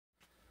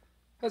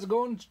How's it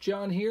going? It's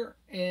John here,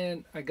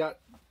 and I got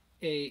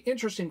a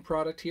interesting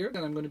product here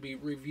that I'm going to be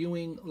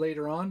reviewing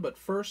later on, but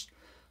first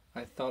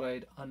I thought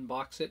I'd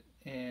unbox it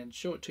and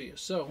show it to you.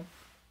 So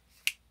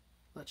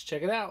let's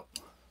check it out.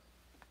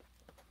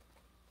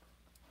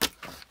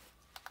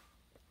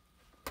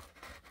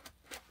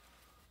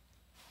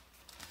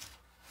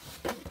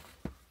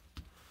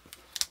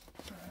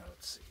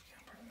 Let's see,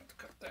 I'm going to have to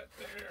cut that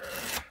there.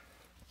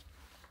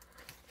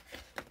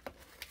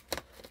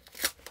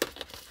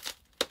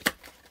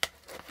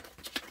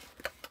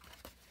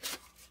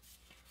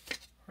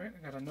 Alright,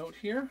 I got a note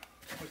here,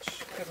 which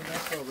got a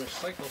nice little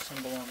recycle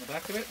symbol on the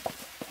back of it.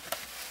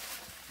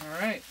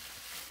 Alright,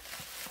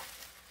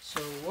 so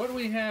what do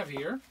we have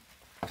here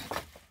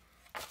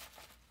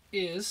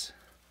is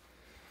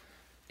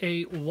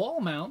a wall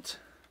mount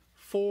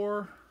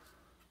for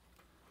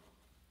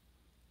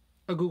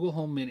a Google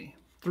Home Mini.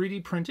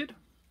 3D printed.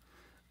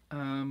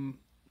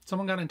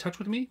 Someone got in touch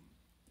with me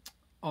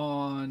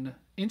on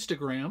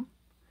Instagram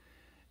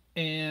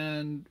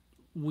and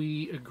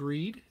we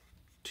agreed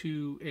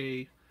to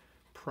a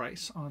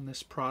price on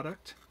this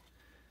product,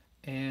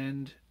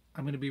 and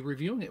I'm going to be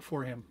reviewing it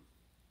for him.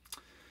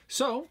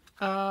 So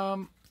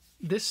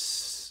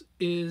this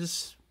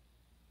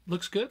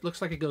looks good.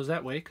 Looks like it goes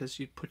that way because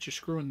you put your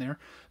screw in there.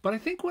 But I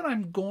think what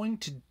I'm going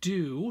to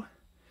do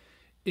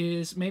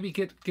is maybe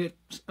get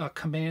a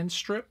command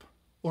strip,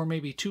 or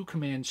maybe 2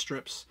 command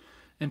strips,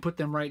 and put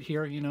them right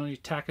here. You know, you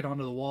tack it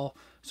onto the wall,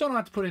 so I don't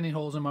have to put any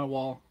holes in my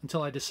wall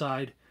until I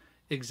decide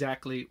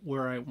exactly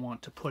where I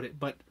want to put it.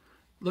 But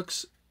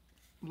looks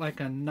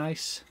like a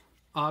nice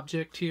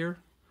object here,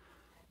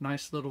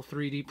 nice little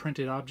 3D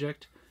printed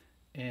object,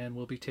 and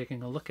we'll be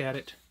taking a look at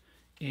it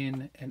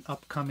in an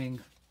upcoming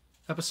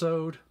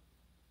episode.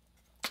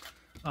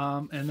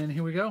 And then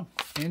here we go.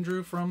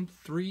 Andrew from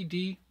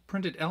 3D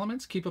Printed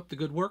Elements. Keep up the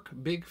good work.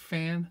 Big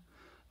fan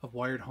of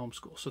Wired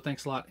Homeschool. So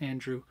thanks a lot,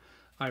 Andrew.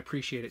 I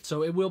appreciate it.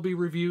 So it will be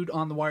reviewed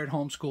on the Wired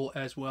Homeschool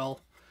as well.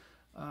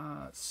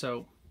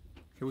 So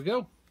here we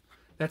go.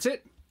 That's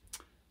it.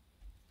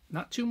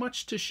 Not too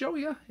much to show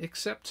you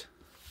except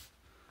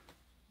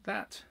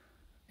that.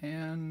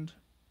 And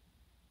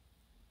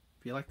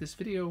if you like this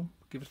video,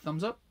 give it a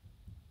thumbs up,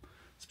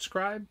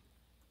 subscribe,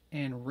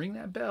 and ring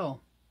that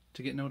bell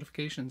to get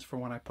notifications for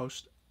when I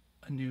post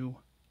a new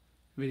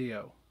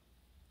video.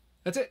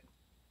 That's it.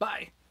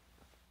 Bye.